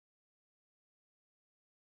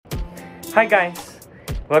Hi guys!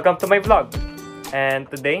 Welcome to my vlog. And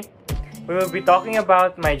today, we will be talking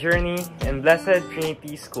about my journey in Blessed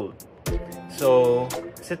Trinity School. So,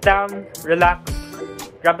 sit down, relax,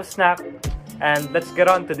 grab a snack, and let's get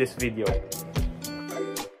on to this video.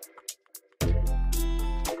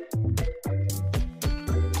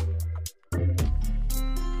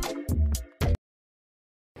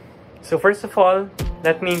 So first of all,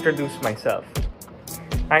 let me introduce myself.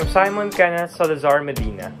 I'm Simon Kenneth Salazar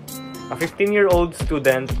Medina, a 15-year-old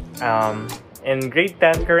student in grade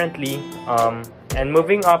 10 currently, and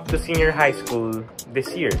moving up to senior high school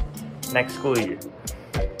this year, next school year.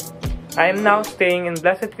 I am now staying in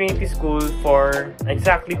Blessed Trinity School for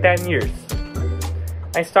exactly 10 years.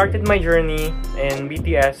 I started my journey in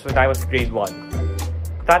BTS when I was grade 1.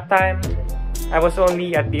 That time, I was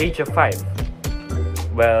only at the age of 5.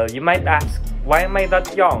 Well, you might ask, why am I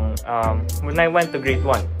that young when I went to grade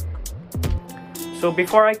 1? So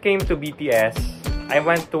before I came to BTS, I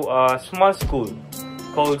went to a small school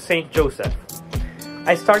called St. Joseph.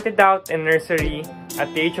 I started out in nursery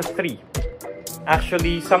at the age of 3.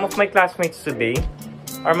 Actually, some of my classmates today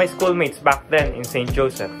are my schoolmates back then in St.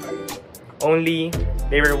 Joseph. Only,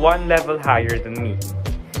 they were one level higher than me.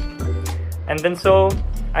 And then so,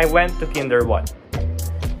 I went to Kinder 1.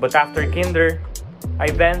 But after Kinder,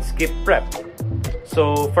 I then skipped prep.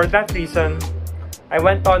 So for that reason, I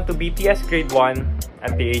went on to BTS grade 1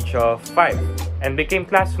 at the age of 5 and became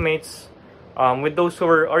classmates with those who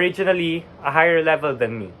were originally a higher level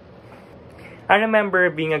than me. I remember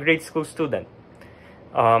being a grade school student,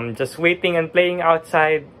 just waiting and playing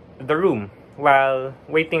outside the room while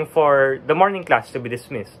waiting for the morning class to be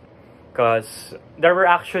dismissed, because there were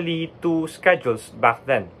actually 2 schedules back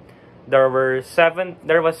then. There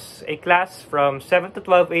was a class from 7 to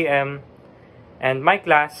 12 a.m. and my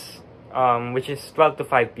class, which is 12 to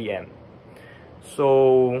 5 p.m.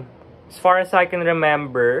 So, as far as I can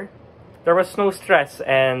remember, there was no stress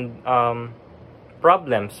and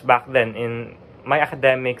problems back then in my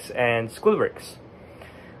academics and schoolworks.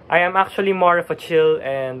 I am actually more of a chill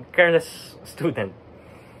and careless student.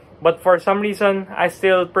 But for some reason, I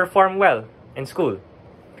still perform well in school,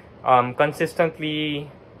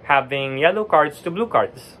 consistently having yellow cards to blue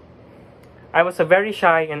cards. I was a very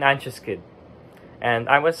shy and anxious kid, and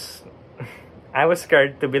I was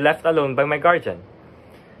scared to be left alone by my guardian.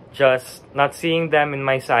 Just not seeing them in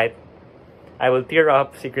my sight, I will tear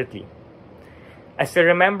up secretly. I still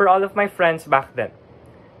remember all of my friends back then.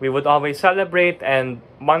 We would always celebrate and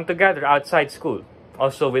bond together outside school,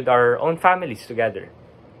 also with our own families together.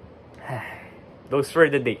 Those were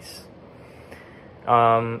the days.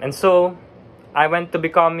 And so, I went to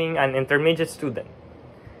becoming an intermediate student.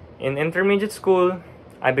 In intermediate school,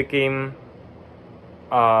 I became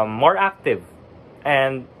more active,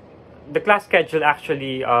 and the class schedule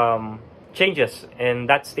actually changes in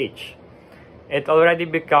that stage. It already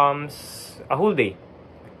becomes a whole day.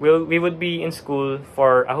 We would be in school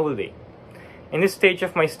for a whole day. In this stage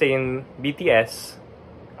of my stay in BTS,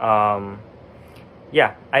 I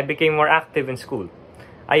became more active in school.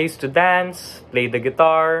 I used to dance, play the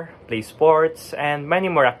guitar, play sports, and many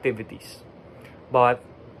more activities. But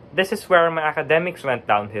this is where my academics went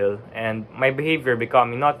downhill and my behavior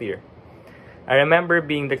becoming naughtier. I remember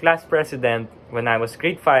being the class president when I was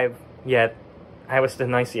grade 5, yet I was the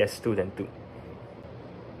noisiest student too.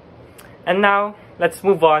 And now, let's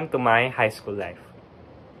move on to my high school life.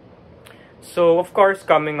 So, of course,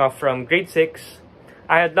 coming off from grade 6,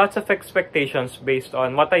 I had lots of expectations based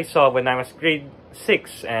on what I saw when I was grade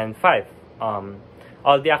 6 and 5.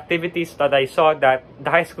 All the activities that I saw that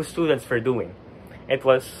the high school students were doing. It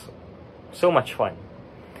was so much fun.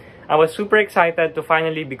 I was super excited to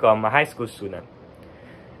finally become a high school student.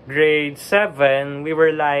 Grade 7, we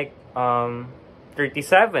were like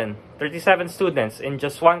 37 students in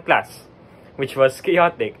just one class, which was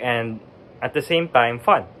chaotic and at the same time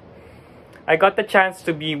fun. I got the chance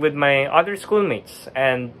to be with my other schoolmates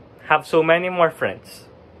and have so many more friends.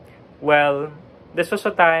 Well, this was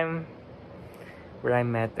a time where I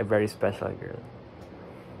met a very special girl.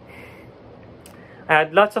 I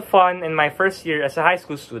had lots of fun in my first year as a high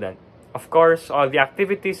school student. Of course, all the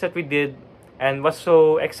activities that we did, and was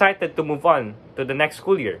so excited to move on to the next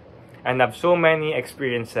school year and have so many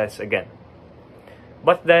experiences again.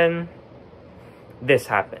 But then, this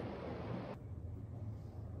happened.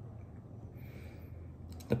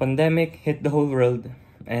 The pandemic hit the whole world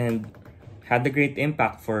and had a great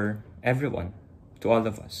impact for everyone, to all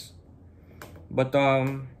of us. But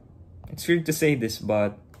it's weird to say this,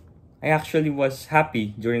 but I actually was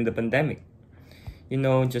happy during the pandemic. You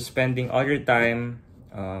know, just spending all your time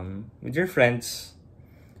with your friends,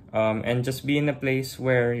 and just be in a place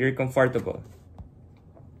where you're comfortable.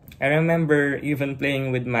 I remember even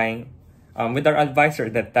playing with with our advisor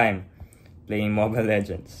at that time, playing Mobile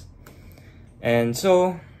Legends. And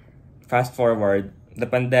so, fast forward, the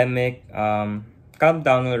pandemic calmed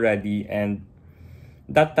down already, and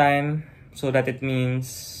that time, so that it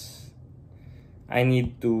means I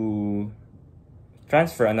need to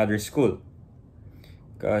transfer another school.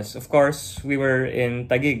 Because, of course, we were in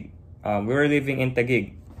Taguig. We were living in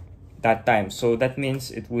Taguig that time. So that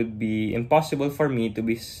means it would be impossible for me to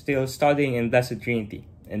be still studying in Blessed Trinity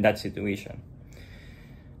in that situation.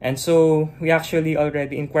 And so we actually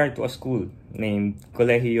already inquired to a school named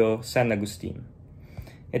Colegio San Agustin.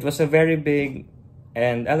 It was a very big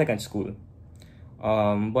and elegant school.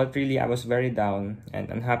 But really, I was very down and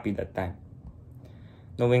unhappy that time,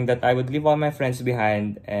 knowing that I would leave all my friends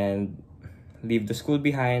behind and leave the school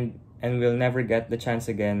behind, and will never get the chance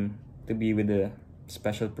again to be with a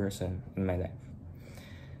special person in my life.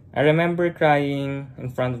 I remember crying in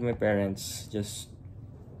front of my parents, just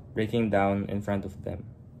breaking down in front of them.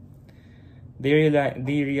 They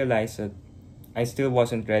realized that I still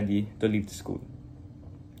wasn't ready to leave the school.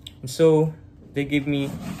 And so they gave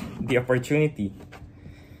me the opportunity,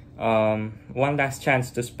 one last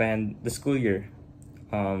chance to spend the school year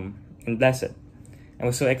in Blessed. I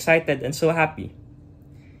was so excited and so happy.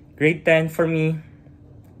 Grade 10 for me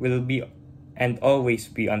will be and always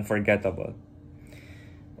be unforgettable.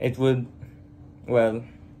 It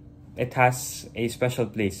has a special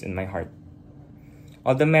place in my heart.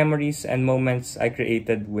 All the memories and moments I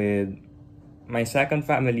created with my second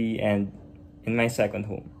family and in my second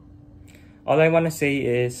home. All I want to say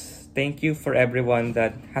is thank you for everyone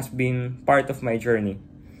that has been part of my journey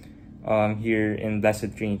here in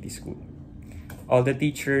Blessed Trinity School. All the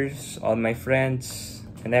teachers, all my friends,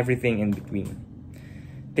 and everything in between.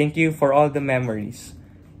 Thank you for all the memories.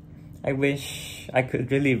 I wish I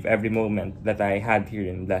could relive every moment that I had here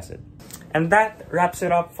in Blessed. And that wraps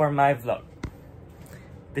it up for my vlog.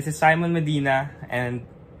 This is Simon Medina, and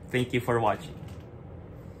thank you for watching.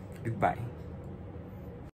 Goodbye.